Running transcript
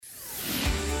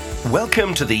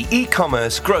Welcome to the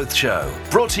e-commerce growth show,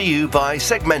 brought to you by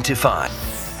Segmentify.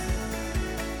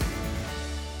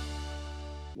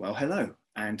 Well, hello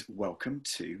and welcome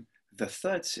to the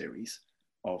third series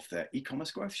of the e-commerce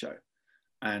growth show.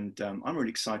 And I'm really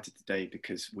excited today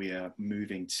because we are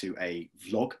moving to a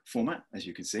vlog format, as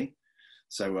you can see.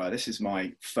 So this is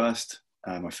my first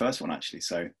one actually.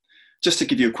 So just to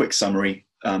give you a quick summary,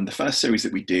 the first series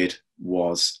that we did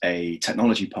was a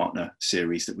technology partner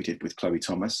series that we did with Chloe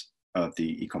Thomas of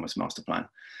the e-commerce master plan.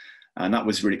 And that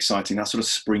was really exciting. That sort of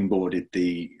springboarded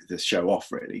the show off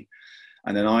really.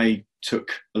 And then I took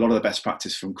a lot of the best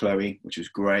practice from Chloe, which was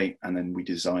great. And then we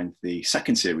designed the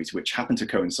second series, which happened to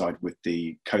coincide with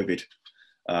the COVID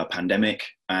pandemic.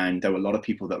 And there were a lot of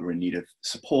people that were in need of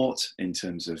support in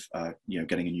terms of,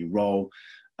 getting a new role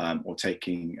or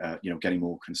taking, getting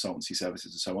more consultancy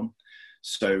services and so on.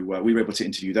 So we were able to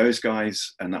interview those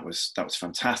guys, and that was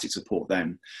fantastic support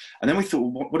then. And then we thought,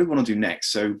 well, what do we want to do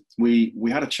next? So we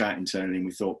had a chat internally, and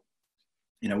we thought,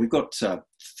 we've got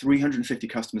 350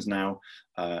 customers now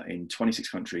in 26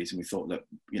 countries, and we thought that,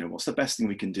 what's the best thing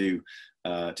we can do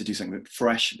to do something a bit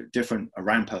fresh, a bit different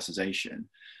around personalization?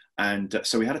 And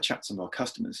so we had a chat to some of our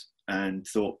customers and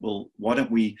thought, well, why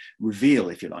don't we reveal,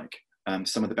 if you like,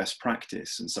 some of the best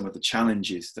practice and some of the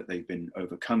challenges that they've been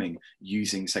overcoming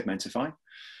using Segmentify.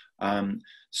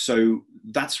 So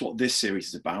that's what this series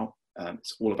is about.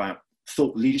 It's all about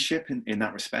thought leadership in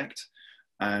that respect.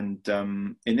 And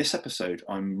in this episode,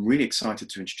 I'm really excited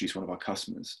to introduce one of our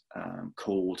customers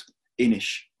called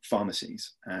Inish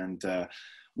Pharmacies. And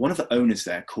one of the owners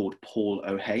there called Paul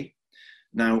O'Hay.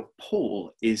 Now,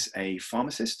 Paul is a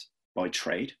pharmacist by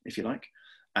trade, if you like.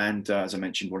 And as I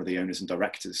mentioned, one of the owners and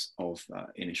directors of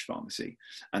Inish Pharmacy.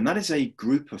 And that is a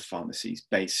group of pharmacies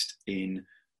based in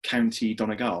County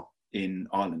Donegal in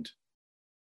Ireland.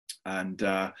 And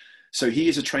so he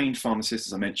is a trained pharmacist,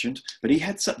 as I mentioned, but he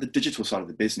heads up the digital side of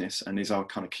the business and is our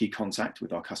kind of key contact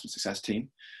with our customer success team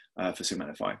for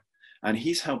Segmentify. And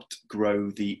he's helped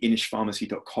grow the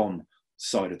inishpharmacy.com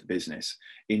side of the business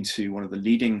into one of the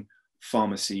leading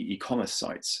pharmacy e-commerce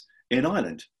sites in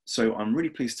Ireland. So I'm really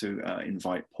pleased to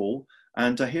invite Paul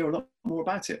and hear a lot more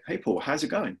about it. Hey, Paul, how's it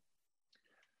going?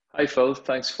 Hi, Phil.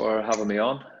 Thanks for having me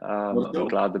on. I'm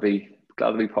glad to be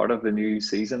part of the new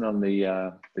season on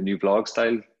the new vlog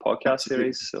style podcast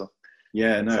series. So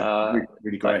yeah, no,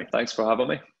 really great. Thanks for having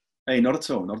me. Hey, not at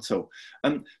all.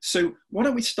 So why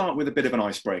don't we start with a bit of an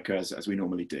icebreaker as we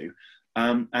normally do.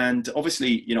 And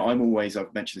obviously,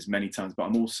 I've mentioned this many times,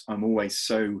 but I'm always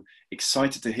so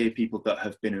excited to hear people that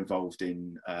have been involved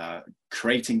in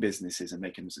creating businesses and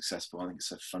making them successful. I think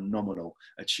it's a phenomenal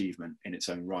achievement in its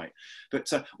own right.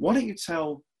 But why don't you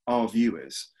tell our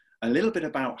viewers a little bit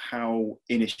about how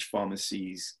Inish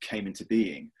Pharmacies came into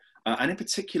being? And in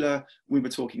particular, we were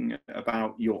talking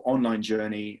about your online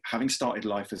journey, having started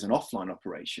life as an offline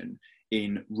operation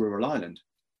in rural Ireland.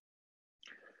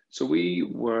 So we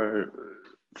were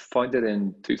founded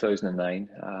in 2009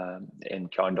 in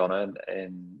Carndonna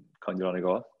in County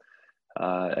Donegal.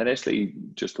 Initially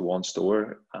just the one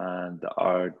store, and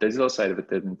our digital side of it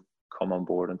didn't come on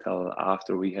board until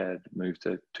after we had moved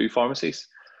to two pharmacies.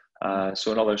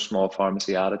 So another small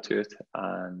pharmacy added to it,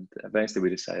 and eventually we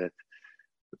decided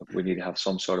we need to have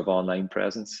some sort of online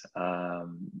presence.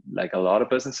 Like a lot of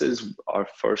businesses, our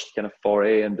first kind of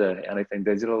foray into anything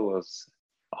digital was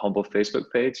a humble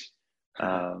Facebook page.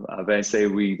 Eventually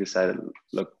we decided,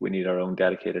 look, we need our own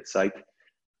dedicated site.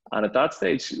 And at that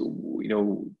stage,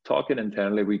 talking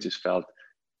internally, we just felt,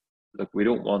 look, we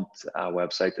don't want a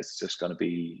website that's just going to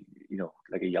be,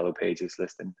 like a yellow pages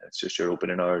listing. It's just your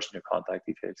opening hours and your contact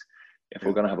details. If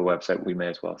we're going to have a website, we may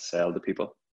as well sell to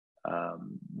people.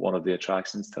 One of the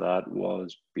attractions to that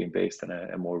was being based in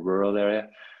a more rural area.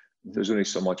 There's only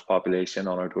so much population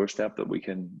on our doorstep that we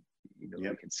can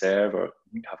we can serve or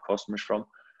have customers from.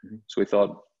 Mm-hmm. So we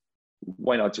thought,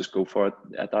 why not just go for it?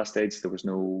 At that stage, there was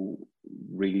no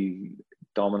really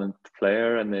dominant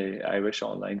player in the Irish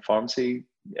online pharmacy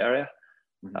area.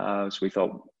 Mm-hmm. So we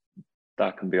thought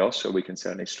that can be us, so we can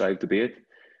certainly strive to be it.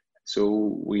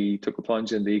 So we took a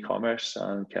plunge into e-commerce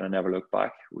and kind of never looked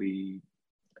back. We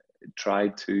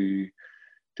tried to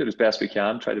do as best we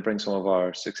can, try to bring some of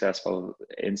our successful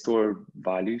in-store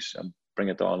values and bring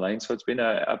it to online. So it's been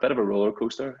a bit of a roller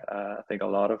coaster. I think a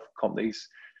lot of companies,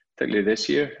 particularly this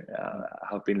year,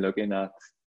 have been looking at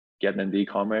getting into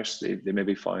e-commerce. They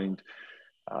maybe found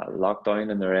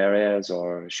lockdown in their areas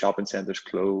or shopping centres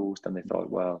closed, and they thought,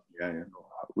 well,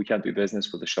 we can't do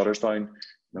business with the shutters down.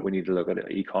 We need to look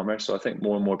at e-commerce. So I think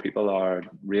more and more people are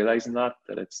realising that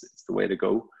it's the way to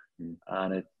go.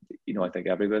 And I think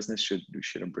every business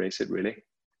should embrace it, really.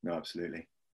 No, absolutely.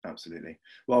 Absolutely.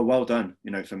 Well done,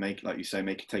 for like you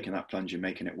say, taking that plunge and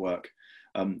making it work.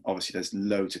 Obviously there's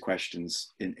loads of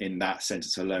questions in that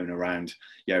sentence alone around,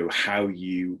 how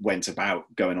you went about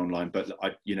going online, but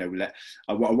I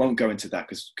won't go into that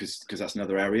because that's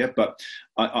another area, but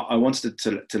I wanted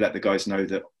to let the guys know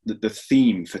that the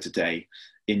theme for today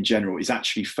in general is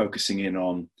actually focusing in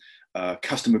on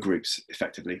customer groups,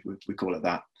 effectively, we call it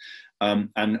that. And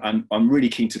I'm really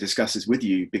keen to discuss this with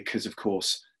you because, of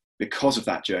course, because of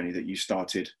that journey that you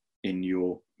started in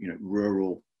your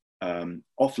rural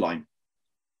offline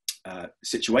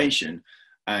situation,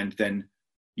 and then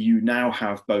you now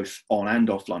have both on and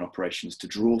offline operations to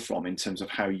draw from in terms of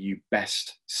how you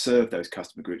best serve those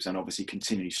customer groups, and obviously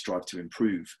continually strive to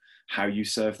improve how you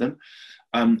serve them.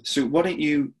 So why don't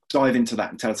you dive into that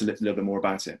and tell us a little bit more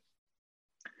about it?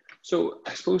 So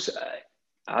I suppose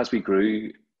as we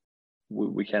grew,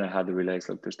 we kind of had to realize,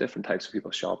 look, there's different types of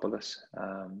people shop with us.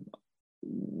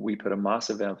 We put a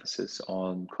massive emphasis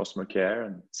on customer care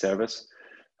and service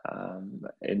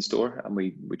in store, and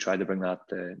we tried to bring that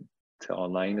to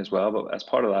online as well. But as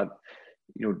part of that,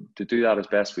 to do that as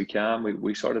best we can,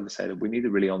 we sort of decided we need to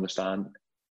really understand,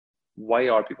 why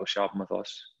are people shopping with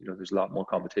us? There's a lot more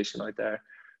competition out there.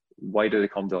 Why do they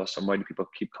come to us, and why do people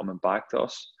keep coming back to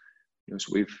us?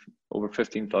 So we've over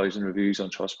 15,000 reviews on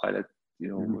Trustpilot,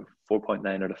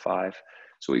 4.9 out of 5.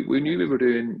 So we knew we were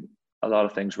doing a lot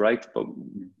of things right, but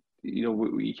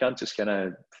we can't just kind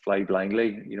of fly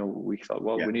blindly. We thought,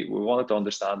 well, we wanted to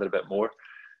understand it a bit more.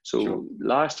 So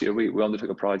last year we undertook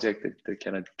a project to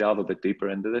kind of delve a bit deeper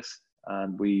into this,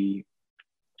 and we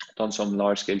done some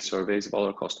large scale surveys of all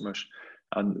our customers,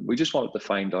 and we just wanted to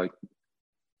find out,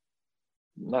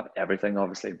 not everything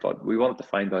obviously, but we wanted to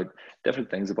find out different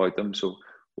things about them. So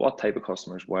what type of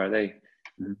customers were they?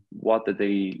 What did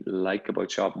they like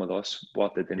about shopping with us?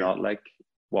 What did they not like?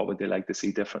 What would they like to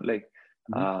see differently?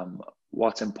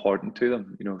 What's important to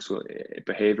them? So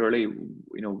behaviorally,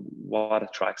 what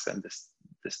attracts them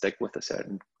to stick with a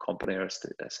certain company or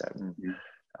a certain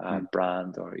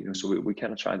brand, or so we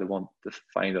kind of tried to want to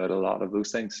find out a lot of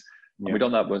those things. And we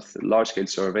done that with a large scale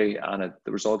survey, and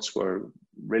the results were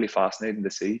really fascinating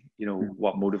to see,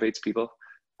 what motivates people,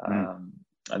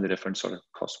 and the different sort of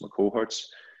customer cohorts.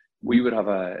 We would have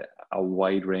a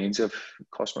wide range of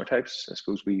customer types. I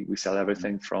suppose we sell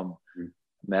everything from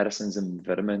medicines and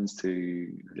vitamins to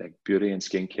like beauty and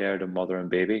skincare to mother and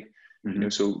baby.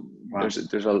 So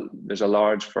there's a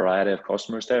large variety of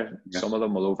customers there. Some of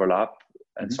them will overlap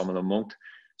and some of them won't.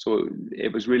 So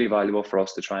it was really valuable for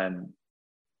us to try and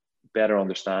better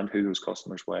understand who those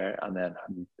customers were, and then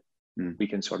we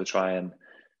can sort of try and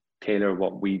tailor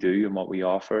what we do and what we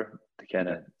offer to kind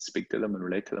of speak to them and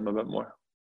relate to them a bit more.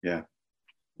 Yeah,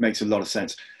 makes a lot of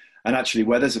sense. And actually,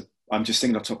 I'm just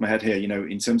thinking off the top of my head here,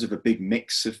 in terms of a big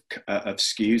mix of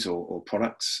SKUs or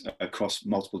products across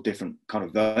multiple different kind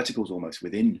of verticals almost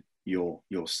within your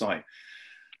site,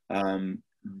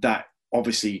 that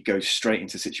obviously goes straight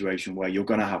into a situation where you're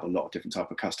going to have a lot of different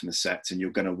type of customer sets, and you're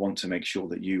going to want to make sure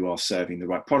that you are serving the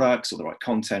right products or the right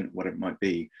content, whatever it might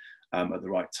be, at the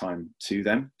right time to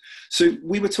them. So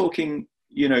we were talking,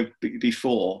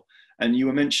 before, and you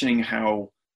were mentioning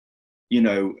how,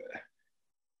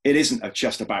 it isn't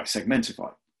just about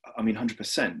Segmentify. I mean,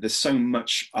 100%. There's so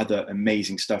much other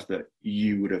amazing stuff that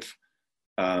you would have,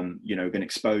 been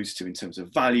exposed to in terms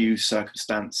of value,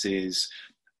 circumstances,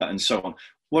 and so on.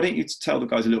 Why don't you tell the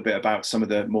guys a little bit about some of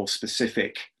the more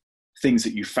specific things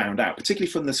that you found out,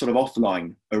 particularly from the sort of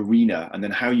offline arena, and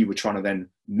then how you were trying to then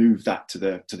move that to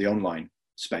the online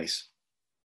space?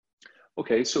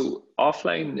 Okay, so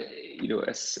offline,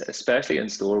 especially in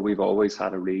store, we've always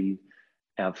had a real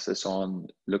emphasis on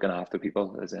looking after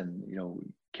people, as in,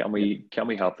 can we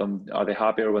help them? Are they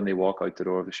happier when they walk out the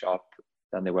door of the shop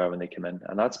than they were when they came in?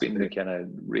 And that's been the kind of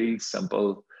really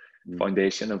simple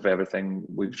foundation of everything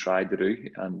we've tried to do.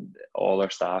 And all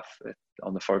our staff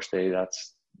on the first day,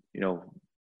 that's,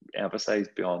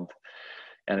 emphasized beyond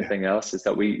anything else, is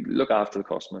that we look after the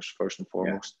customers first and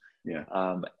foremost.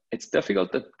 It's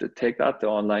difficult to take that to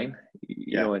online,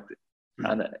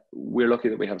 and we're lucky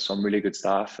that we have some really good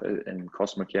staff in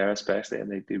customer care especially,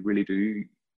 and they really do,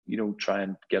 try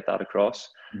and get that across.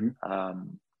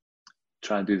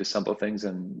 Try and do the simple things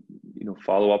and,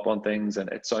 follow up on things. And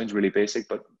it sounds really basic,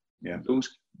 but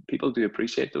those people do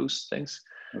appreciate those things.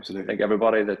 Absolutely. I think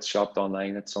everybody that's shopped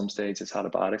online at some stage has had a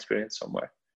bad experience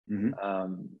somewhere.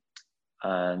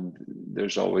 And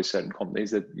there's always certain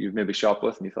companies that you've maybe shopped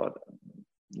with and you thought,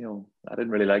 I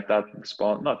didn't really like that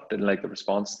response. Didn't like the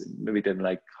response, maybe didn't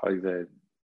like how the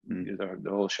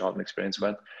whole shopping experience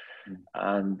went.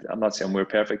 And I'm not saying we're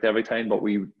perfect every time, but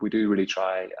we do really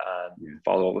try and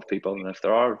follow up with people. And if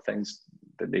there are things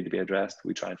that need to be addressed,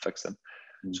 we try and fix them.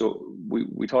 So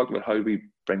we talked about how we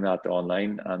bring that to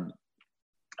online. And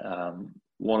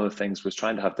one of the things was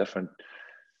trying to have different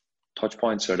touch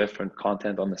points or different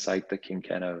content on the site that can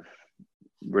kind of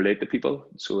relate to people.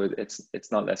 So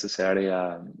it's not necessarily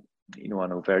an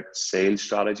overt sales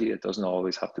strategy. It doesn't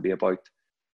always have to be about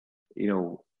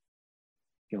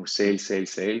sales.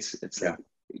 It's like,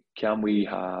 can we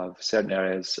have certain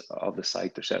areas of the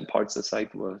site or certain parts of the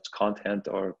site where it's content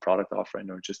or product offering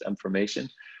or just information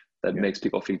that makes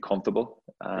people feel comfortable,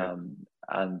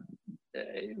 and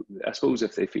I suppose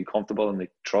if they feel comfortable and they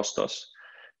trust us,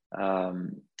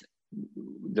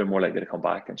 they're more likely to come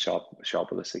back and shop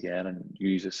with us again and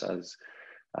use us as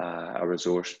a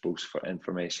resource both for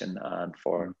information and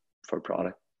for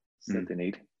products that they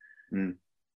need.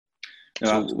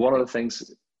 So one of the things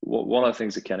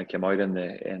that kind of came out in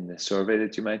the survey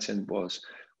that you mentioned was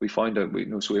we found out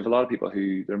so we have a lot of people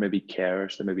who they're maybe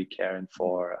carers, they may be caring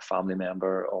for a family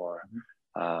member or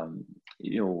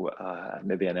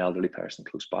maybe an elderly person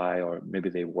close by, or maybe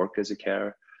they work as a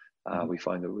carer. We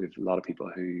find that we have a lot of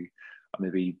people who are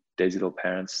maybe digital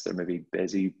parents, they're maybe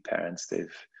busy parents,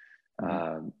 they've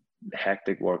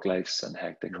hectic work lives and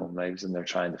hectic home lives, and they're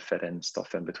trying to fit in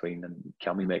stuff in between, and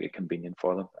can we make it convenient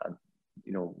for them? And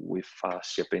with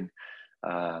fast shipping,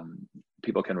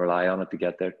 people can rely on it to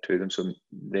get there to them, so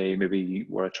they maybe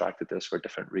were attracted to us for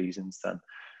different reasons than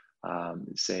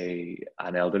say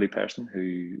an elderly person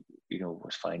who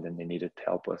was finding they needed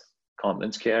help with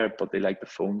continence care, but they like to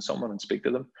phone someone and speak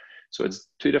to them. So it's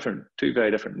two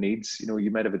very different needs.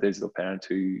 You might have a digital parent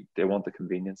who they want the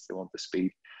convenience, they want the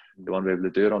speed, they want to be able to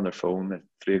do it on their phone at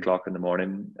 3 o'clock in the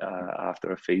morning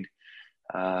after a feed.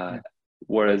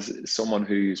 Whereas someone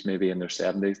who's maybe in their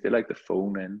 70s, they like to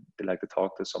phone in, they like to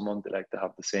talk to someone, they like to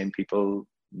have the same people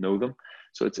know them.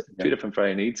 So it's two different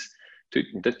very needs, two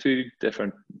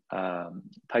different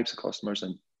types of customers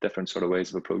and different sort of ways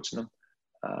of approaching them.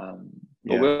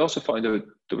 But we also found out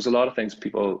there was a lot of things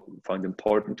people found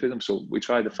important to them. So we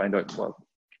tried to find out,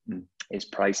 is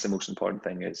price the most important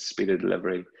thing? Is speed of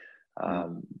delivery?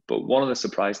 But one of the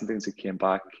surprising things that came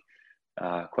back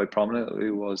quite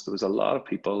prominently was there was a lot of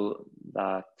people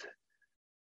that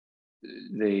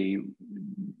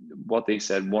what they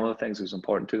said, one of the things that was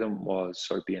important to them was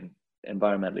sort of being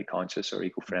environmentally conscious or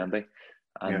eco-friendly.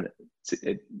 And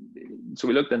so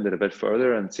we looked into it a bit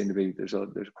further, and it seemed to be there's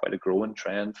quite a growing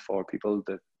trend for people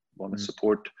that want to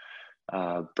support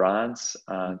brands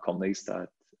and companies that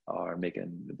are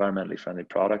making environmentally friendly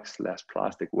products, less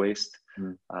plastic waste,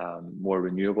 more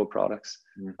renewable products.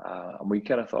 And we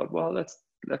kind of thought, well,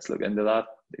 let's look into that,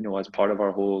 as part of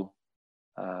our whole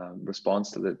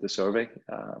response to the survey.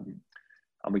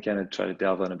 And we kind of try to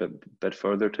delve in a bit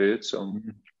further to it. So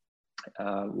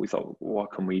we thought,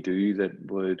 what can we do that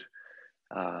would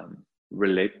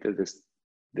relate to this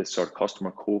sort of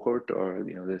customer cohort, or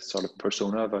this sort of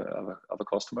persona of a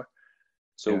customer.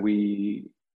 So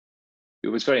it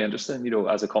was very interesting.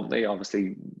 As a company,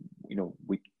 obviously,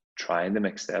 we trying to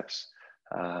make steps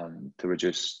to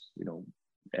reduce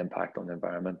impact on the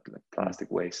environment, like plastic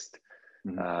waste,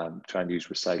 trying to use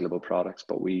recyclable products.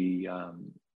 But we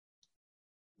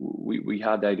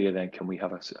had the idea then, can we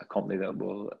have a company that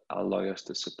will allow us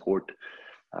to support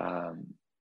an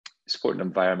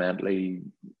environmentally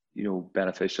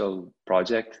beneficial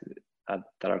project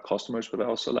that our customers would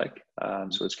also like,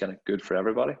 so it's kind of good for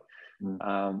everybody.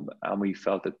 And we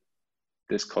felt that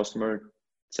this customer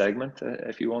segment,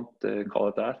 if you want to call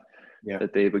it that,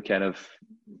 that they would kind of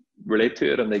relate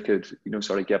to it, and they could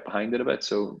sort of get behind it a bit.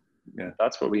 So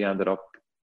that's where we ended up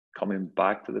coming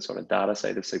back to the sort of data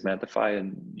side of Segmentify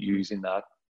and using that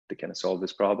to kind of solve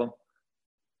this problem.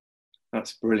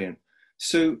 That's brilliant.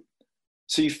 So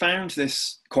you found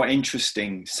this quite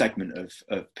interesting segment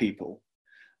of people,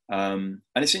 and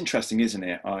it's interesting, isn't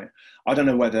it? I don't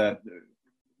know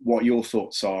what your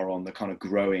thoughts are on the kind of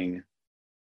growing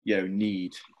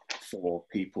need for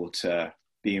people to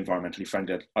be environmentally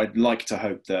friendly. I'd like to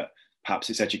hope that perhaps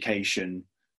it's education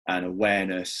and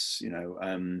awareness,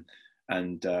 and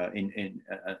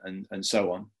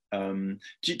so on.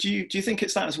 Do you think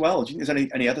it's that as well? Do you think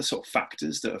there's any other sort of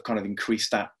factors that have kind of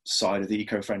increased that side of the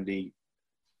eco-friendly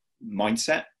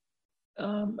mindset?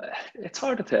 It's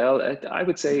hard to tell. I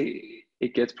would say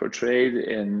it gets portrayed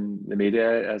in the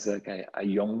media as a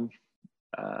young,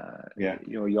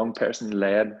 young person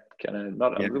led kind of,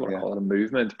 not, I don't want to call it a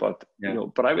movement, but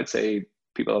but I would say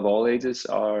people of all ages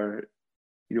are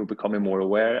becoming more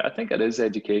aware. I think it is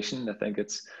education. I think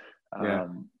it's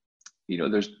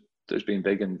there's been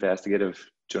big investigative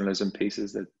journalism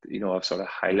pieces that, you know, I've sort of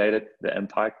highlighted the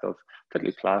impact of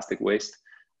particularly plastic waste.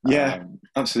 Yeah,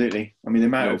 absolutely. I mean, the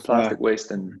amount of plastic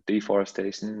waste and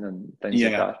deforestation and things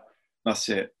like that. That's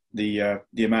it. The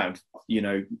amount of, you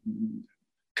know,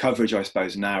 coverage, I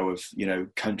suppose, now of, you know,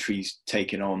 countries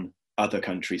taking on other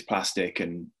countries' plastic.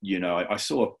 And, you know, I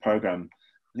saw a program,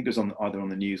 I think it was either on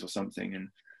the news or something, and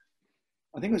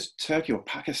I think it was Turkey or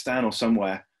Pakistan or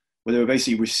somewhere, where they were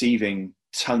basically receiving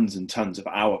tons and tons of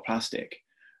our plastic.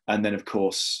 And then, of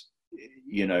course,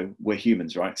 you know, we're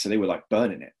humans, right? So they were like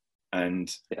burning it.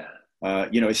 And,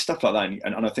 you know, it's stuff like that.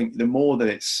 And I think the more that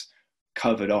it's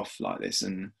covered off like this,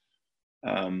 and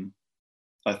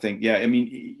I think, I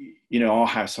mean, you know, our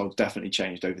household definitely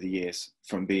changed over the years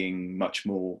from being much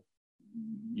more,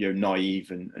 you know,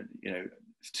 naive and you know,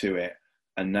 to it.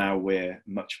 And now we're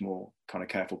much more kind of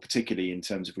careful, particularly in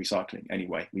terms of recycling.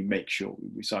 Anyway, we make sure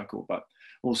we recycle, but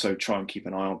also try and keep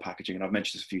an eye on packaging. And I've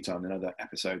mentioned this a few times in other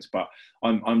episodes, but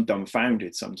I'm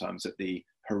dumbfounded sometimes at the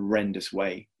horrendous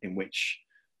way in which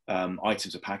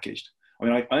items are packaged. I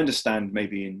mean, I understand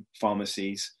maybe in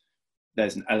pharmacies,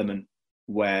 there's an element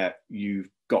where you've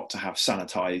got to have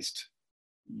sanitized,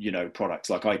 you know, products.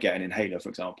 Like I get an inhaler, for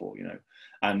example, you know,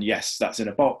 and yes, that's in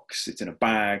a box, it's in a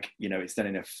bag, you know, it's then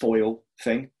in a foil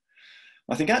thing.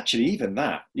 I think actually even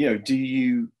that, you know, do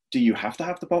you have to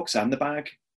have the box and the bag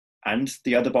and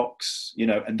the other box, you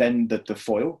know, and then the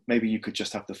foil? Maybe you could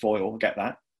just have the foil, get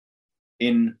that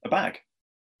in a bag.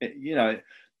 You know,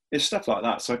 it's stuff like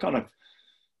that. So I kind of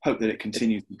hope that it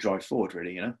continues to drive forward,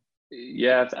 really, you know.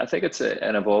 Yeah, I think it's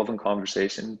an evolving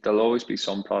conversation. There'll always be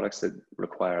some products that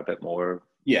require a bit more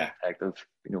protective,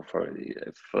 you know, for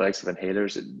the likes of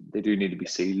inhalers, they do need to be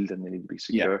sealed and they need to be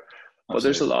secure. But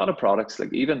there's a lot of products,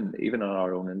 like even in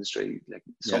our own industry, like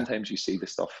sometimes you see the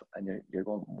stuff and you're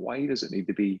going, why does it need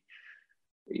to be,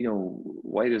 you know,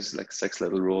 why does like 6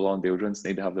 little roll-on deodorants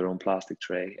need to have their own plastic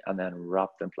tray and then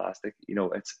wrapped in plastic? You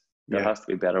know, there has to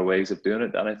be better ways of doing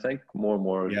it. And I think more and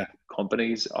more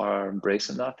companies are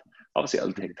embracing that. Obviously,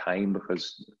 it'll take time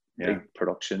because big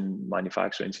production,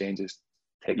 manufacturing changes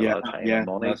take a lot of time and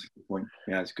money. That's a good point.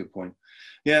 Yeah, that's a good point.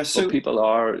 Yeah, so but people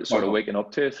are sort of waking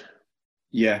up to it.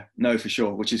 Yeah, no, for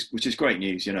sure, which is great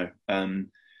news, you know.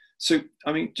 So,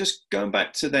 I mean, just going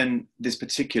back to then this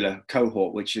particular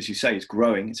cohort, which, as you say, is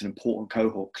growing. It's an important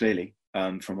cohort, clearly,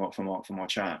 from our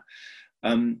chat.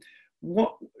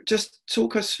 Just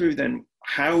talk us through then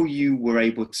how you were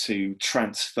able to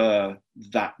transfer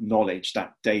that knowledge,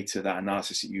 that data, that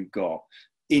analysis that you got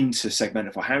into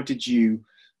Segmentify. How did you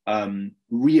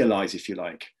realize, if you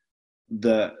like,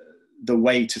 the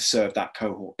way to serve that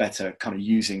cohort better, kind of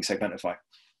using Segmentify?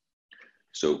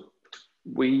 So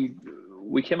we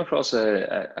came across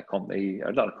a company,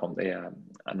 or not a company, a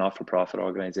not-for-profit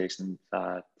organization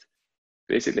that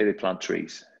basically they plant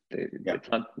trees. They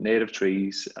plant native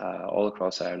trees all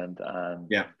across Ireland,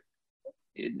 and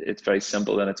it's very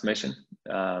simple in its mission.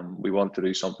 We wanted to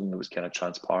do something that was kind of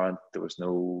transparent. There was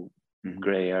no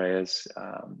grey areas,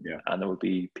 and there would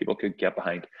be people could get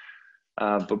behind.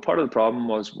 But part of the problem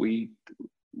was we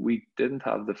didn't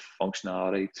have the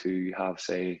functionality to have,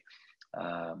 say,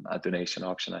 a donation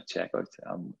option at checkout.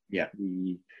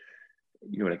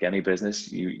 You know, like any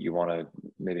business, you want to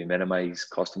maybe minimize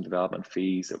custom development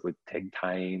fees that would take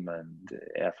time and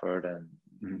effort, and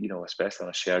you know, especially on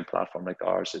a shared platform like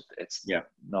ours, it's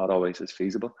not always as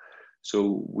feasible.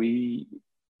 So we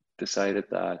decided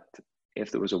that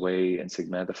if there was a way in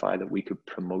Segmentify that we could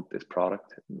promote this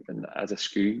product, and as a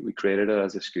SKU, we created it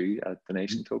as a SKU, a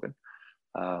donation token.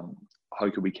 How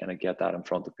could we kind of get that in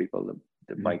front of people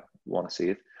that might want to see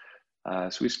it?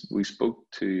 So we spoke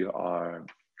to our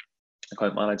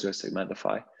account manager at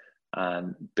Segmentify,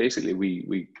 and basically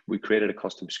we created a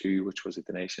custom SKU, which was a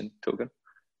donation token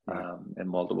in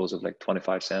multiples of like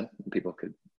 25 cents. People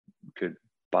could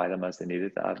buy them as they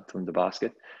needed to add from the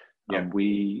basket. And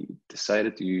we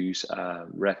decided to use a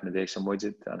recommendation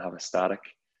widget and have a static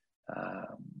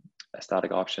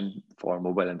option for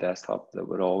mobile and desktop that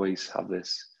would always have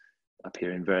this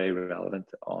appearing very relevant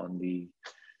on the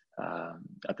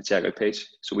at the checkout page.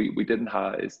 So we didn't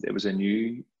have it was a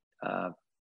new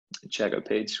checkout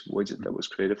page widget that was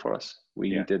created for us.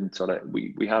 We didn't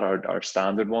we had our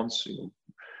standard ones, you know,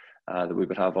 that we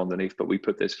would have underneath, but we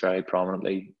put this very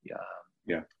prominently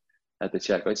at the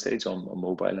checkout stage on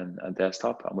mobile and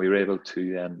desktop, and we were able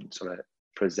to sort of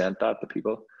present that to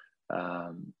people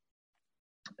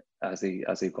as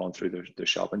they've gone through their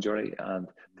shopping journey. And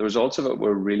the results of it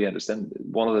were really interesting.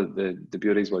 One of the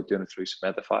beauties about doing it through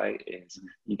Segmentify is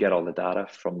you get all the data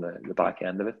from the back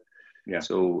end of it.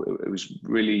 So it was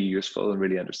really useful and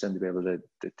really interesting to be able to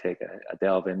take a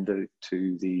delve into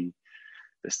the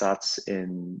the stats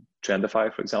in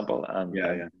Trendify, for example, and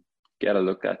get a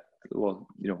look at, well,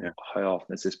 how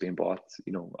often is this being bought?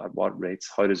 At what rates?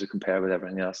 How does it compare with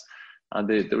everything else? And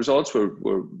the results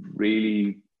were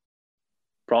really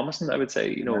promising, I would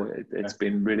say. It's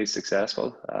been really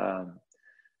successful.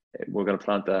 We're going to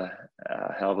plant a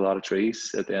hell of a lot of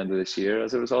trees at the end of this year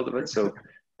as a result of it. So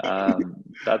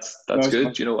that's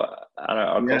good, and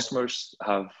our customers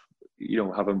have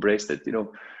embraced it.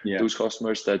 Those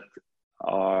customers that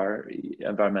are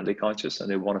environmentally conscious and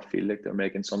they want to feel like they're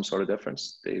making some sort of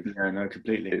difference,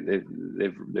 completely.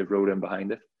 They've rode in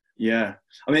behind it. Yeah,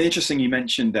 I mean, interesting. You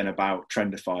mentioned then about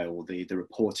Trendify, or the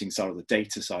reporting side or the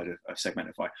data side of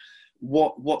Segmentify.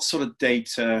 What sort of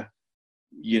data,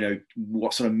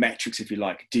 what sort of metrics, if you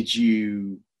like, did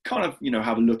you kind of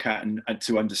have a look at and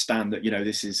to understand that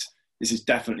this is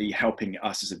definitely helping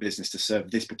us as a business to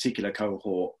serve this particular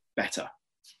cohort better?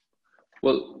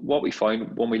 Well, what we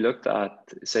found when we looked at,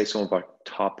 say, some of our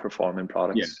top performing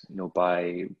products,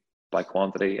 by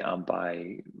quantity and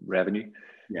by revenue,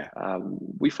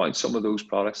 we found some of those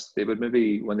products, they would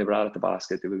maybe, when they were added to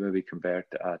basket, they would maybe convert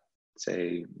at,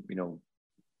 say,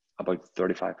 about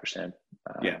 35%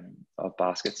 of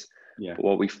baskets. But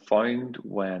what we found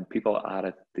when people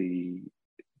added the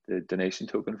donation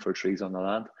token for trees on the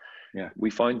land,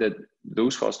 we found that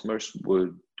those customers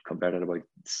would convert at about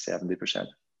 70%.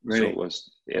 Really? So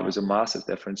it was a massive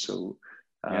difference. So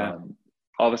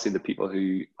obviously the people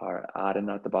who are adding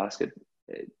that to basket,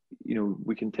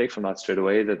 we can take from that straight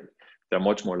away that they're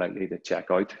much more likely to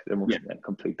check out, they're more likely to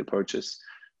complete the purchase.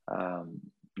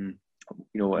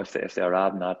 If they're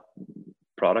adding that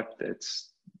product, it's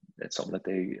something that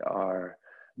they are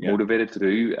motivated to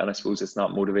do, and I suppose it's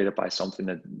not motivated by something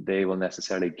that they will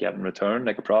necessarily get in return,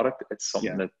 like a product. It's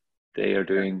something that they are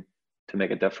doing to make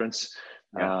a difference.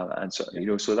 And so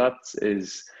so that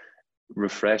is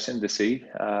refreshing to see,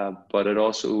 but it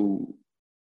also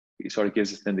sort of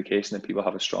gives us an indication that people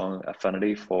have a strong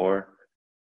affinity for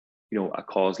a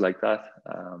cause like that.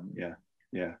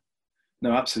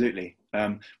 No, absolutely.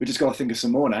 We just got to think of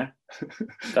some more now.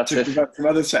 That's it. Some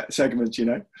other segments,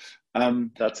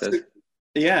 That's it.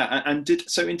 And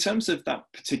so in terms of that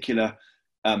particular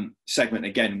segment,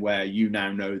 again, where you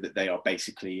now know that they are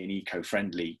basically an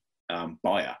eco-friendly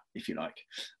buyer, if you like,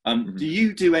 do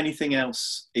you do anything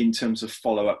else in terms of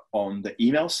follow-up on the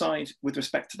email side with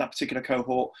respect to that particular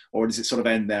cohort, or does it sort of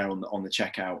end there on the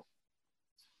checkout?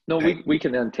 No, we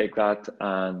can then take that,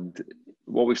 and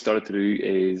what we've started to do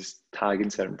is tagging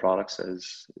certain products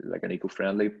as like an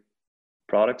eco-friendly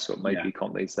product. So it might be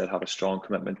companies that have a strong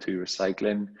commitment to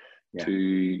recycling,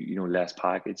 to less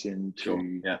packaging,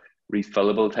 to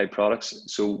refillable type products.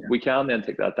 So we can then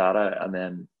take that data and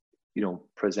then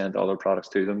present other products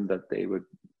to them that they would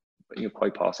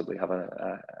quite possibly have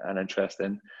an interest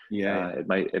in.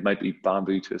 It might be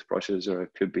bamboo toothbrushes, or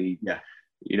it could be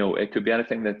it could be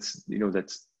anything that's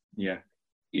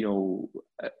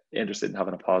interested in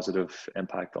having a positive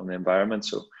impact on the environment.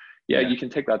 So you can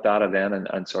take that data then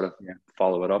and sort of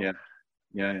follow it up.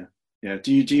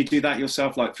 Do you do that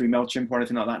yourself, like through MailChimp or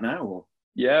anything like that now, or?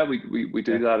 We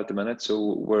do that at the minute.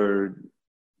 So we're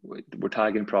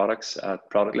tagging products at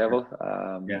product level,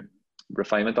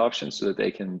 refinement options, so that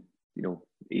they can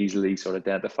easily sort of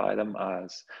identify them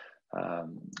as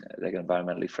like an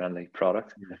environmentally friendly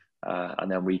product,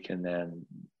 and then we can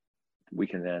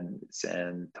then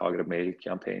send targeted mail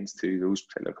campaigns to those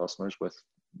particular customers with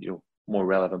more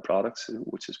relevant products,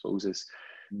 which I suppose is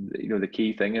the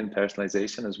key thing in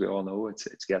personalization. As we all know,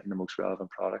 it's getting the most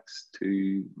relevant products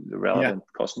to the relevant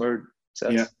customer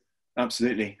sets.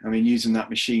 Absolutely. I mean, using that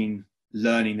machine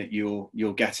learning that you're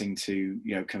getting to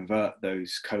convert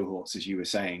those cohorts, as you were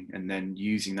saying, and then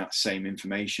using that same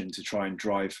information to try and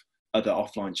drive other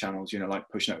offline channels, like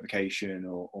push notification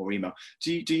or email.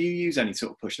 Do you use any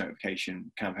sort of push notification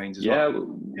campaigns as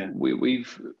well?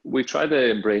 We've tried to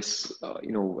embrace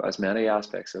as many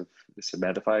aspects of the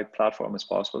Segmentify platform as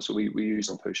possible. So we use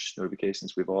some push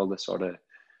notifications. We've all the sort of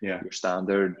your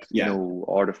standard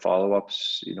order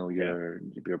follow-ups,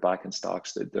 your back in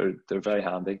stocks. They're very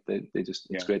handy. They just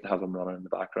it's great to have them running in the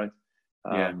background.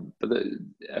 But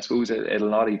I suppose it'll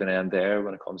not even end there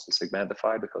when it comes to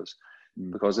Segmentify,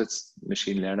 because it's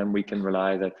machine learning. We can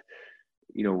rely that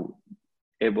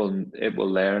it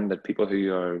will learn that people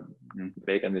who are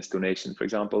making this donation, for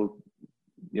example,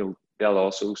 they'll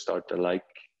also start to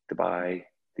buy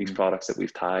these products that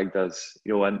we've tagged as,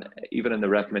 and even in the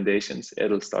recommendations,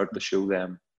 it'll start to show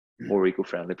them more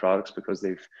eco-friendly products because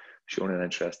they've shown an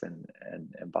interest in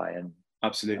buying.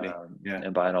 Absolutely.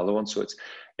 And buying other ones. So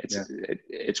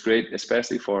it's great,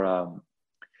 especially for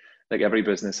like every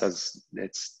business has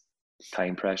its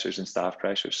time pressures and staff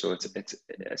pressures. So it's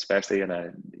especially in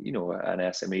a, you know, an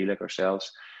SME like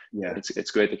ourselves,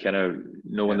 it's great to kind of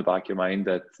know in the back of your mind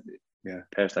that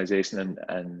personalization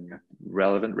and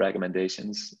relevant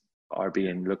recommendations are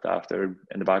being looked after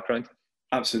in the background.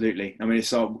 Absolutely. I mean,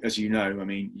 it's, as you know, I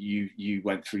mean, you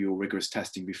went through your rigorous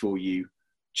testing before you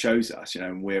chose us, you know,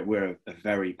 and we're a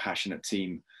very passionate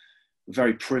team,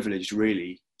 very privileged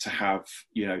really to have,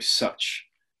 you know, such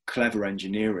clever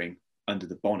engineering under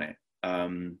the bonnet.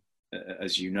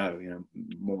 As you know,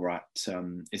 Murat is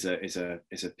a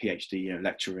PhD, you know,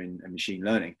 lecturer in machine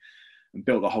learning, and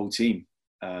built the whole team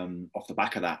off the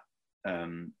back of that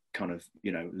kind of,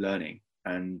 you know, learning.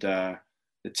 And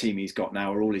the team he's got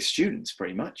now are all his students,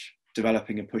 pretty much,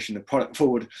 developing and pushing the product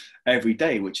forward every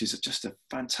day, which is just a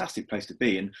fantastic place to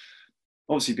be. And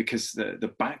obviously, because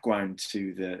the background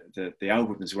to the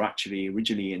algorithms were actually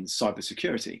originally in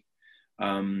cybersecurity,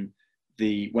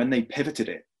 when they pivoted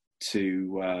it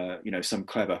to you know, some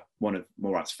clever, one of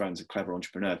Murat's friends, a clever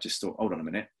entrepreneur, just thought, hold on a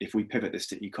minute, if we pivot this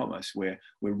to e-commerce, we're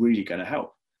really going to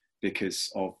help because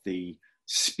of the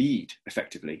speed,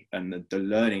 effectively, and the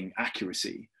learning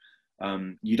accuracy.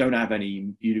 You don't have any,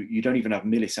 you don't even have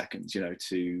milliseconds, you know,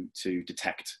 to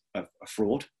detect a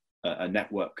fraud, a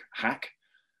network hack.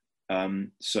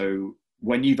 So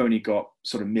when you've only got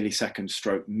sort of milliseconds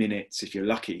stroke minutes, if you're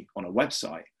lucky, on a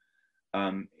website,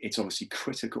 it's obviously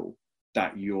critical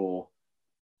that you're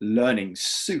learning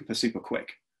super, super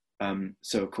quick.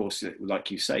 So of course, like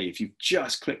you say, if you've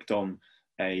just clicked on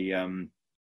a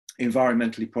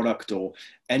environmentally product or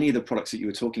any of the products that you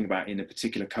were talking about in a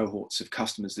particular cohorts of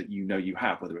customers that you know you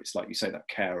have, whether it's like you say, that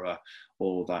carer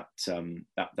or that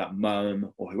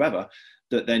mum or whoever,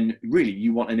 that then really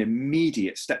you want an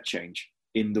immediate step change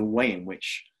in the way in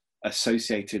which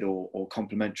associated or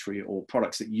complementary or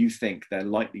products that you think they're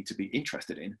likely to be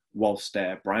interested in whilst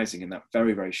they're browsing in that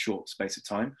very, very short space of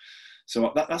time.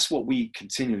 So that's what we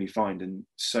continually find, and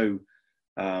so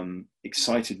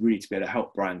excited really to be able to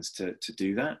help brands to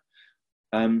do that.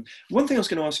 One thing I was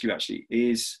going to ask you actually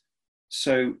is,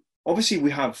 so obviously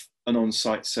we have an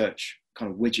on-site search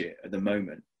kind of widget at the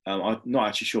moment. I'm not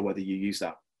actually sure whether you use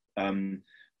that,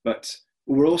 but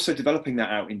we're also developing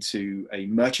that out into a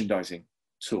merchandising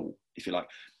tool, if you like.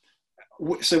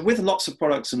 So with lots of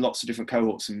products and lots of different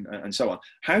cohorts and so on,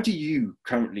 how do you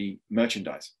currently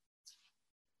merchandise?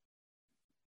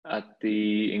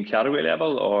 In category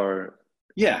level, or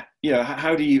yeah,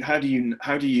 how do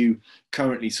you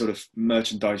currently sort of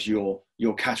merchandise your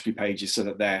category pages so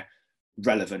that they're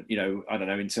relevant, you know, I don't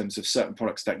know, in terms of certain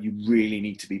products that you really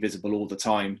need to be visible all the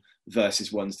time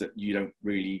versus ones that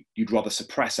you'd rather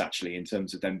suppress, actually, in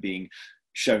terms of them being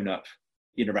shown up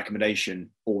in a recommendation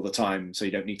all the time, so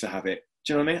you don't need to have it.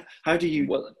 Do you know what I mean? How do you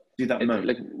do that at the moment?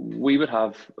 Like, we would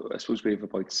have, I suppose we have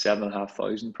about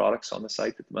 7,500 products on the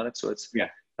site at the minute, so it's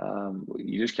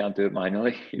you just can't do it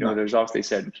manually. You know, there's obviously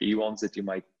certain key ones that you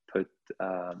might put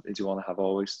that you want to have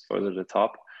always further to the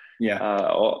top.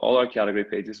 All our category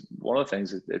pages, one of the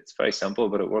things, it's very simple,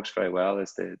 but it works very well,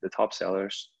 is the top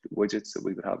sellers, the widgets that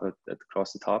we would have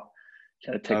across the top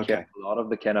kind of take care of a lot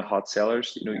of the kind of hot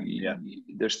sellers. You know,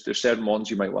 there's certain ones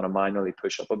you might want to manually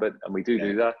push up a bit, and we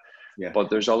do that.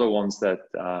 But there's other ones that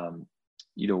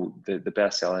you know, the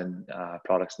best selling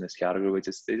products in this category, which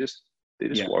is they just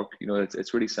work. You know,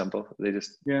 it's really simple. They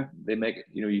just they make it,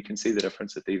 you know, you can see the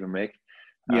difference that they even make.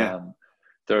 There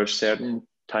are certain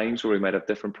times where we might have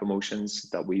different promotions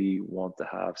that we want to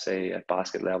have, say at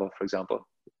basket level, for example,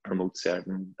 promote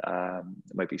certain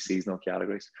it might be seasonal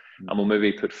categories, and we'll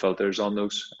maybe put filters on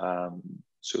those,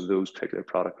 so those particular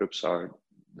product groups are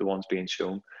the ones being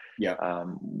shown.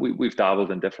 We've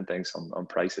dabbled in different things on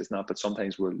prices now, but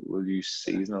sometimes we'll use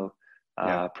seasonal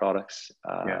products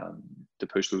to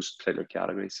push those particular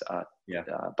categories at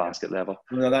basket level.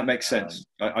 No, that makes sense.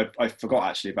 I forgot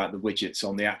actually about the widgets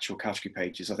on the actual category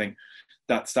pages. I think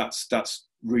that's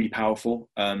really powerful.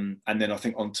 And then I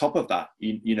think on top of that,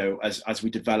 you know, as we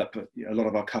develop, a lot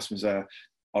of our customers are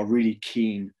really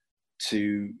keen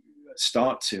to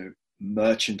start to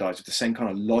merchandise with the same kind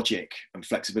of logic and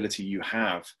flexibility you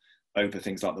have over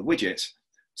things like the widgets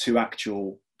to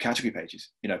actual category pages,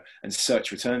 you know, and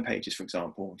search return pages, for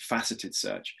example, and faceted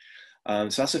search. So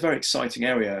that's a very exciting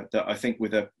area that I think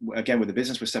with a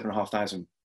business with 7,500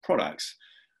 products,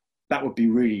 that would be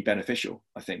really beneficial,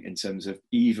 I think, in terms of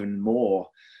even more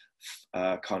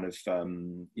kind of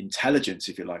intelligence,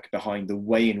 if you like, behind the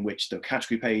way in which the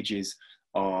category pages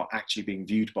are actually being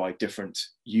viewed by different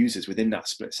users within that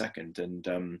split second. And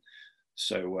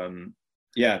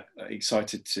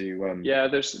excited to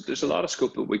there's a lot of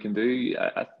scope that we can do.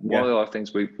 One of the other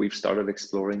things we've started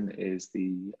exploring is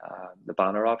the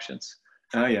banner options.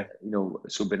 Oh yeah.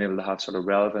 So being able to have sort of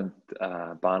relevant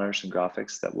banners and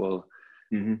graphics that will,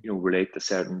 relate to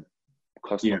certain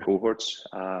customer cohorts.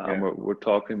 And we're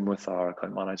talking with our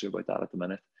account manager about that at the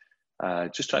minute.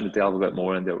 Just trying to delve a bit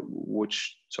more into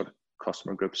which sort of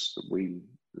customer groups that we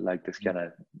like this kind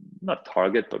of, not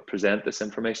target, but present this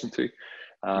information to.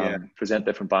 Present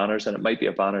different banners, and it might be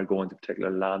a banner going to a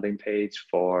particular landing page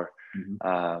for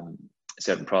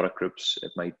certain product groups.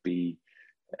 It might be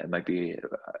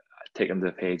taking to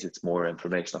the page, it's more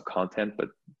informational content, but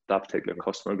that particular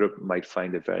customer group might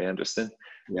find it very interesting.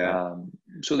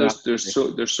 So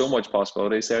there's so much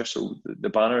possibilities there. So the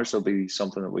banners will be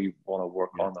something that we want to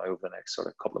work on now over the next sort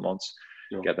of couple of months.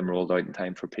 Get them rolled out in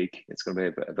time for peak. It's going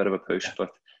to be a bit of a push,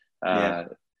 but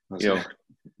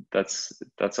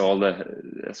that's all I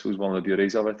suppose one of the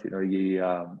beauties of it.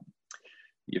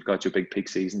 You've got your big peak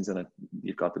seasons, and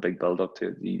you've got the big build up to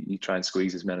it. You try and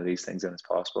squeeze as many of these things in as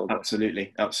possible.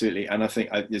 Absolutely. And I think,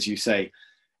 as you say,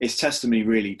 it's testimony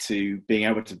really to being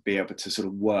able to sort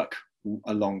of work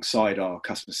alongside our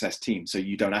customer success team. So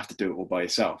you don't have to do it all by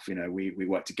yourself. We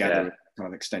work together, kind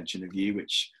of extension of you,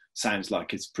 which sounds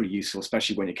like it's pretty useful,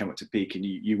 especially when you come up to peak and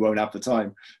you won't have the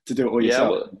time to do it all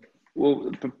yourself.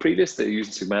 Well, previous to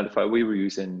using Segmentify, we were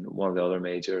using one of the other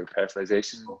major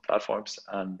personalization platforms,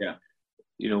 and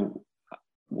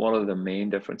one of the main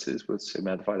differences with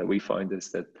Segmentify that we found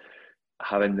is that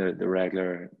having the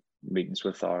regular meetings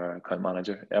with our account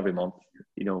manager every month,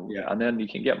 and then you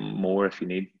can get more if you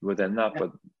need within that,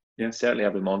 but certainly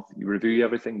every month you review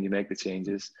everything, you make the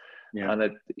changes, and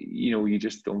that you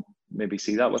just don't maybe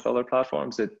see that with other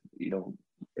platforms. That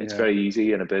it's very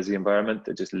easy in a busy environment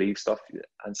to just leave stuff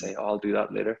and say, I'll do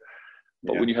that later.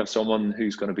 But when you have someone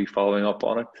who's going to be following up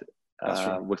on it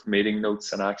with meeting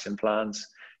notes and action plans,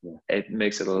 it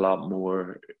makes it a lot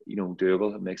more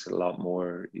doable. It makes it a lot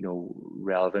more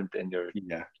relevant in your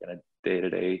kind of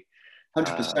day-to-day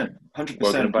 100%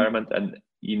 working environment. And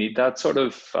you need that sort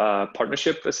of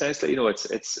partnership, essentially.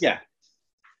 It's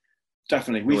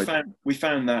definitely. We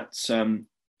found that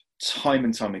time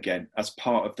and time again as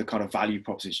part of the kind of value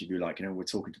proposition, if you like. We're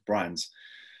talking to brands.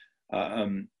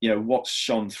 What's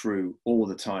shone through all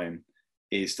the time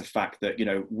is the fact that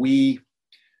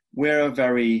we're a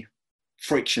very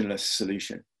frictionless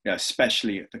solution,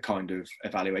 especially at the kind of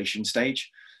evaluation stage,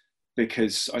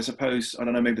 because I suppose, I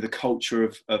don't know, maybe the culture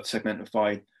of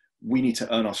Segmentify, we need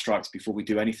to earn our stripes before we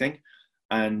do anything.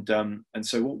 And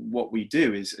so what we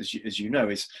do is, as you know,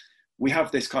 is we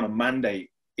have this kind of mandate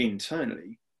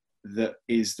internally that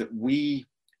we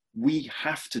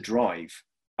have to drive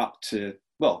up to,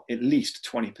 well, at least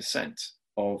 20%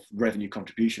 of revenue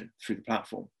contribution through the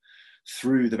platform,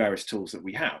 through the various tools that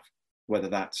we have, whether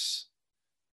that's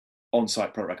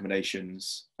on-site product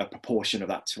recommendations, a proportion of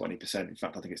that 20%. In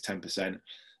fact, I think it's 10%.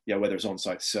 Whether it's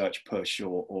on-site search, push,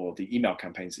 or the email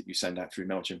campaigns that you send out through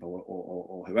MailChimp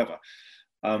or whoever.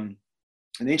 And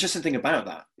the interesting thing about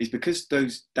that is because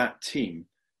that team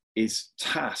is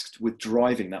tasked with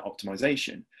driving that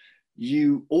optimization,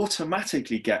 you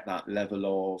automatically get that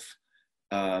level of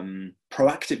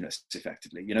proactiveness,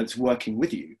 effectively. It's working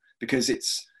with you, because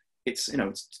it's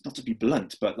not to be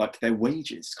blunt, but like their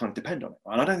wages kind of depend on it.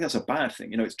 And I don't think that's a bad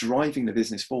thing. It's driving the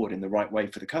business forward in the right way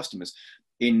for the customers,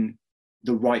 in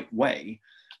the right way.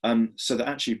 So that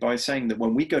actually, by saying that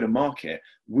when we go to market,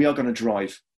 we are going to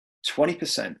drive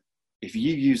 20%. If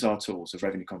you use our tools of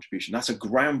revenue contribution, that's a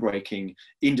groundbreaking,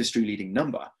 industry-leading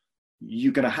number.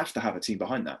 You're going to have a team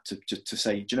behind that to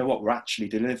say, do you know what, we're actually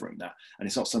delivering that, and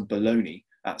it's not some baloney,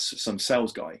 that's some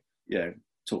sales guy,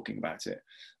 talking about it.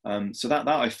 So that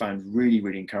I found really,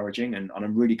 really encouraging, and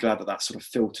I'm really glad that sort of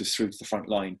filters through to the front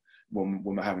line when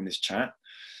we're having this chat.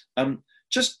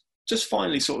 Just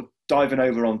finally, sort of diving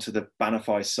over onto the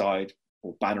Bannerify side,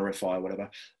 or Bannerify, or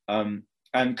whatever,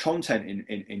 and content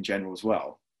in general as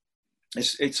well.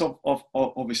 It's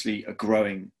obviously a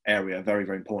growing area, a very,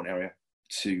 very important area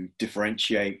to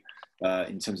differentiate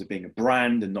in terms of being a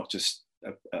brand and not just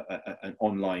an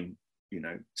online,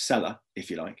 seller, if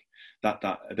you like.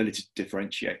 That ability to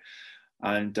differentiate,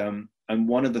 and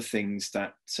one of the things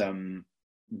that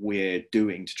we're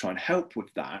doing to try and help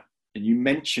with that. And you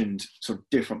mentioned sort of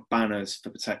different banners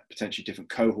for potentially different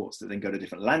cohorts that then go to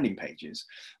different landing pages.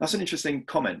 That's an interesting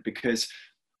comment, because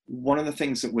one of the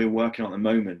things that we're working on at the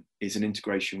moment is an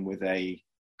integration with a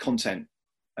content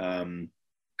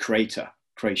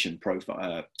creation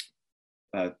profile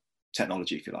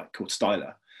technology, if you like, called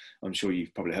Styler. I'm sure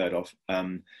you've probably heard of.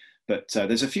 But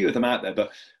there's a few of them out there.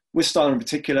 But with Styler in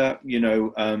particular,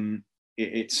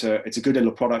 it's a good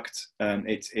little product.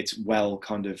 It's well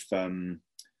kind of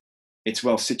it's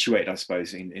well situated, I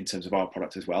suppose, in terms of our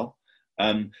product as well.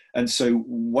 And so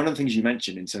one of the things you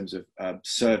mentioned in terms of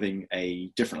serving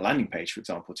a different landing page, for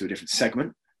example, to a different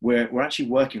segment, we're actually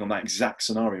working on that exact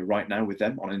scenario right now with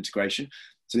them on integration.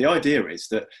 So the idea is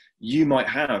that you might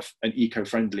have an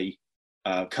eco-friendly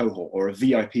cohort, or a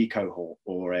VIP cohort,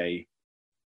 or a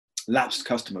lapsed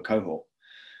customer cohort.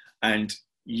 And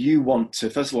you want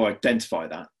to, first of all, identify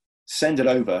that, send it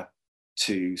over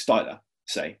to Styler,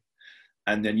 say,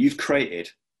 and then you've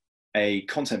created a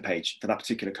content page for that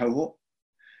particular cohort,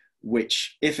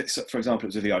 which, if it's, for example,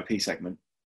 it was a VIP segment,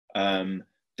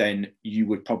 then you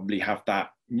would probably have that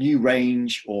new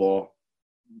range or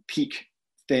peak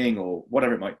thing, or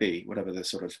whatever it might be, whatever the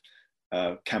sort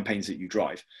of campaigns that you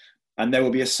drive. And there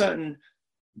will be a certain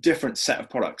different set of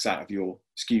products out of your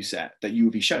SKU set that you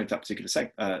will be showing to that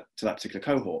particular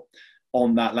cohort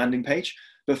on that landing page.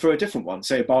 But for a different one,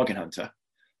 say a bargain hunter,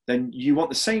 then you want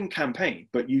the same campaign,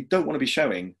 but you don't want to be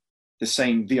showing the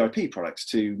same VIP products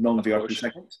to non-VIP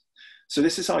segments. So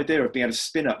this idea of being able to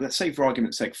spin up, let's say for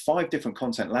argument's sake, 5 different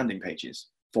content landing pages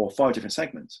for 5 different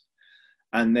segments.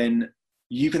 And then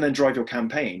you can then drive your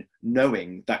campaign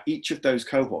knowing that each of those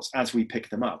cohorts, as we pick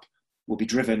them up, will be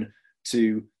driven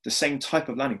to the same type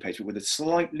of landing page, but with a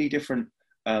slightly different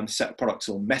set of products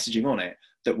or messaging on it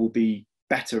that will be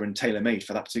better and tailor-made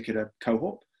for that particular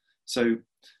cohort. So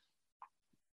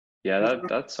yeah,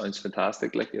 that sounds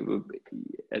fantastic. Like, it would be,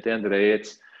 at the end of the day,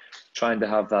 it's trying to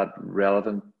have that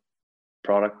relevant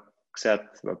product set,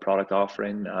 or product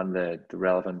offering, and the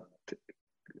relevant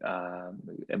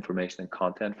information and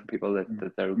content for people that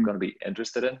they're going to be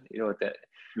interested in. You know, that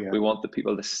we want the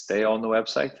people to stay on the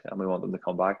website, and we want them to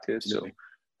come back to it. So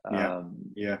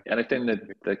anything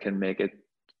that can make it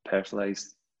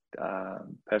personalized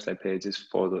pages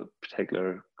for the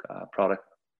particular product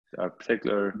or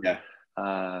particular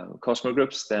customer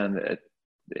groups, then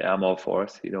I'm all for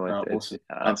it. You know, awesome.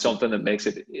 And something that makes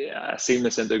it a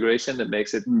seamless integration, that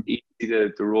makes it easy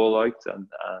to roll out and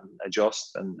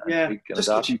adjust and just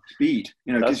gives you speed.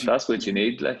 You know, that's what you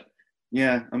need. Like,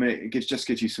 I mean, it just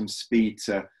gives you some speed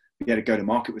to be able to go to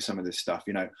market with some of this stuff.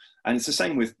 You know, and it's the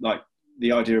same with like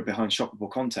the idea behind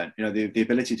shoppable content. You know, the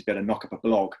ability to be able to knock up a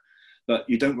blog, but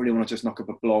you don't really want to just knock up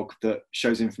a blog that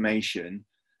shows information,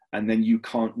 and then you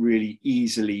can't really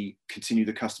easily continue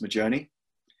the customer journey,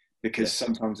 because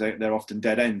sometimes they're often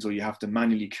dead ends, or you have to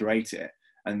manually curate it.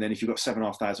 And then if you've got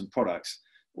 7,500 products,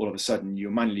 all of a sudden you're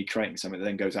manually creating something that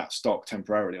then goes out of stock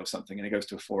temporarily or something, and it goes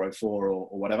to a 404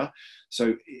 or whatever.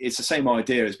 So it's the same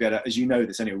idea as as you know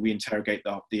this anyway, we interrogate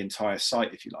the entire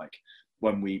site, if you like,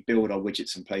 when we build our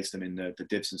widgets and place them in the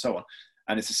divs and so on.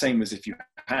 And it's the same as if you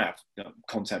have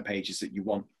content pages that you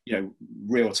want, you know,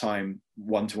 real-time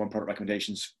one-to-one product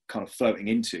recommendations kind of floating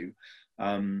into,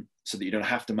 so that you don't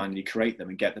have to manually create them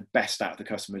and get the best out of the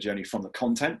customer journey from the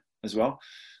content as well.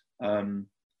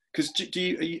 Because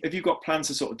have you got plans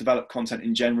to sort of develop content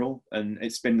in general, and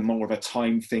it's been more of a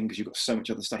time thing because you've got so much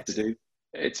other stuff to do?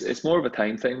 It's more of a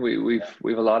time thing. We've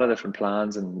a lot of different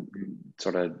plans and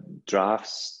sort of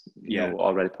drafts, you know,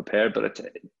 already prepared. But it's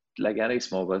like any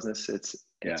small business, it's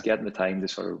getting the time to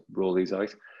sort of roll these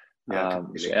out.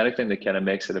 So anything that kind of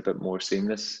makes it a bit more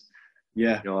seamless.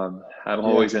 You know, I'm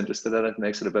always interested in it.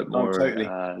 Makes it a bit more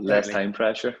less time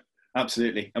pressure.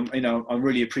 Absolutely. You know, I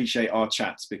really appreciate our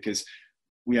chats because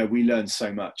we learn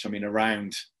so much. I mean,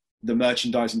 around the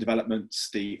merchandising developments,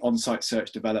 the on-site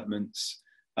search developments,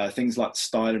 things like the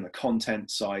style and the content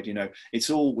side. You know,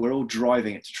 we're all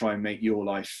driving it to try and make your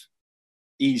life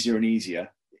easier and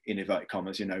easier in inverted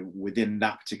commas, you know, within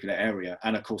that particular area,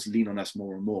 and of course lean on us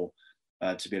more and more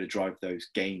to be able to drive those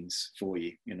gains for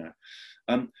you. You know.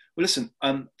 Well, listen,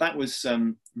 that was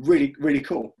really, really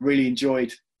cool. Really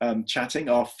enjoyed chatting.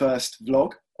 Our first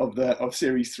vlog of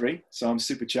series 3, so I'm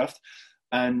super chuffed.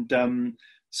 And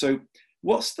so,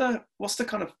 what's the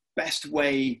kind of best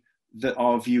way that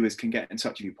our viewers can get in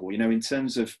touch with you, Paul? You know, in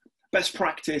terms of best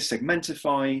practice,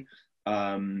 Segmentify,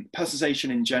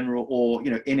 personalization in general, or,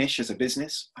 you know, Inish as a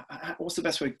business. What's the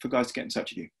best way for guys to get in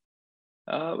touch with you?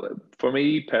 For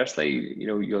me personally, you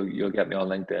know, you'll get me on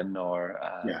LinkedIn, or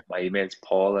my email is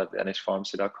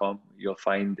paul@inishpharmacy.com. You'll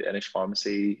find Inish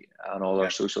Pharmacy on all our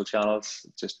social channels,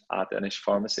 just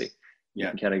 @InishPharmacy. You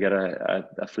can kind of get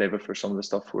a flavor for some of the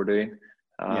stuff we're doing.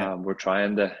 We're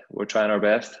trying our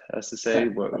best, as to say.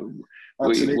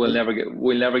 We'll never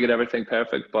get everything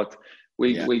perfect, but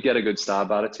we'll get a good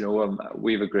stab at it. You know,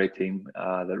 we have a great team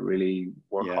that really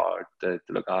work hard to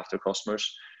look after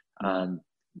customers, and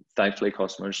thankfully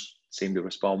customers seem to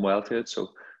respond well to it. So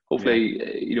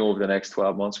hopefully, you know, over the next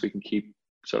 12 months, we can keep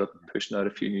sort of pushing out a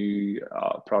few new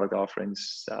product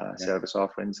offerings, service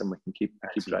offerings, and we can keep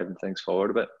driving things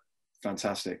forward a bit.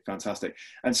 Fantastic. And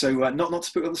so, not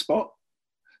to put you on the spot,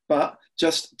 But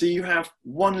just, do you have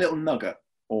one little nugget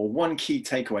or one key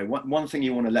takeaway, one thing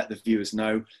you want to let the viewers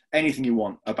know, anything you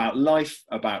want about life,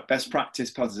 about best practice,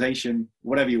 prioritization,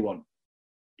 whatever you want?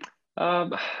 A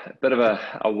bit of a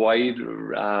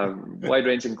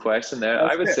wide-ranging question there.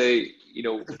 That's I would it. say,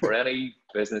 for any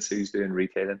business who's doing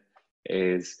retailing,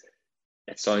 it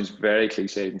sounds very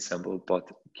cliched and simple, but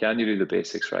can you do the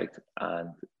basics right?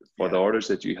 And for the orders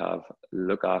that you have,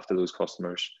 look after those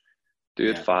customers. Do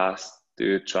it fast,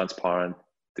 do it transparent,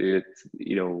 do it,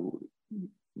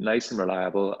 nice and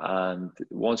reliable. And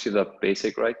once you have that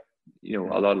basic right, a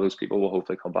lot of those people will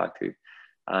hopefully come back to you.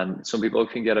 And some people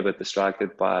can get a bit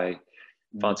distracted by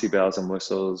fancy bells and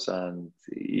whistles, and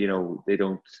they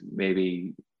don't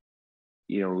maybe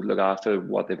look after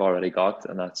what they've already got,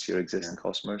 and that's your existing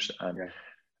customers. And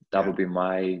that would be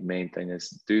my main thing,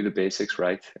 is do the basics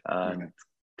right and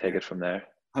take it from there.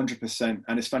 100%.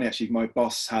 And it's funny, actually, my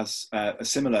boss has a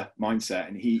similar mindset,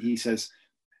 and he says,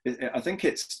 I think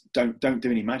it's don't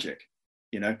do any magic,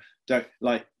 don't,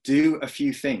 like, do a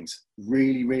few things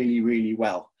really, really, really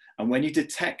well. And when you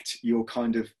detect you're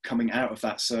kind of coming out of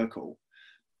that circle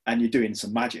and you're doing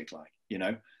some magic, like,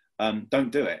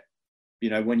 don't do it.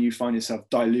 When you find yourself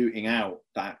diluting out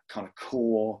that kind of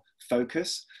core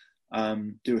focus,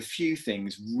 do a few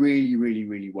things really, really,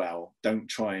 really well. Don't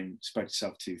try and spread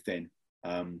yourself too thin.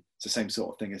 It's the same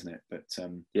sort of thing, isn't it? But I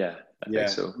think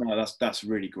so. No, that's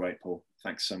really great, Paul.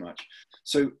 Thanks so much.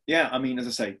 So I mean, as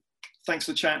I say, thanks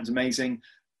for the chat. It's amazing.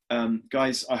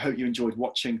 Guys, I hope you enjoyed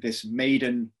watching this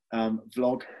maiden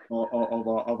vlog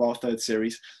of our third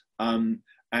series. I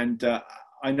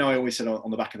know I always said on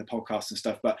the back of the podcast and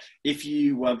stuff, but if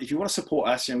you want to support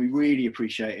us, we really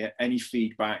appreciate it. Any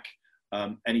feedback,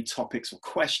 any topics or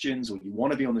questions, or you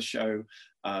want to be on the show,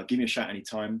 give me a shout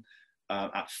anytime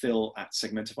at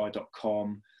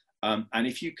phill@segmentify.com. And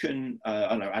if you can,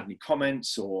 add any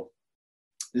comments or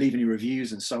leave any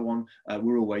reviews and so on,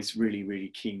 we're always really, really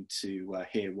keen to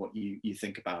hear what you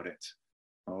think about it.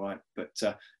 All right. But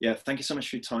thank you so much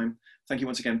for your time. Thank you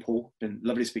once again, Paul. Been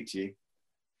lovely to speak to you.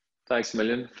 Thanks a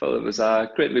million, Phil. It was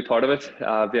great to be part of it.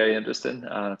 Very interesting.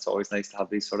 And it's always nice to have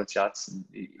these sort of chats. And,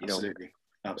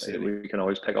 Absolutely. We can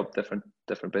always pick up different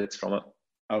bits from it.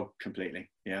 Oh, completely.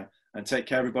 Yeah. And take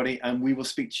care, everybody. And we will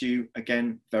speak to you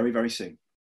again very, very soon.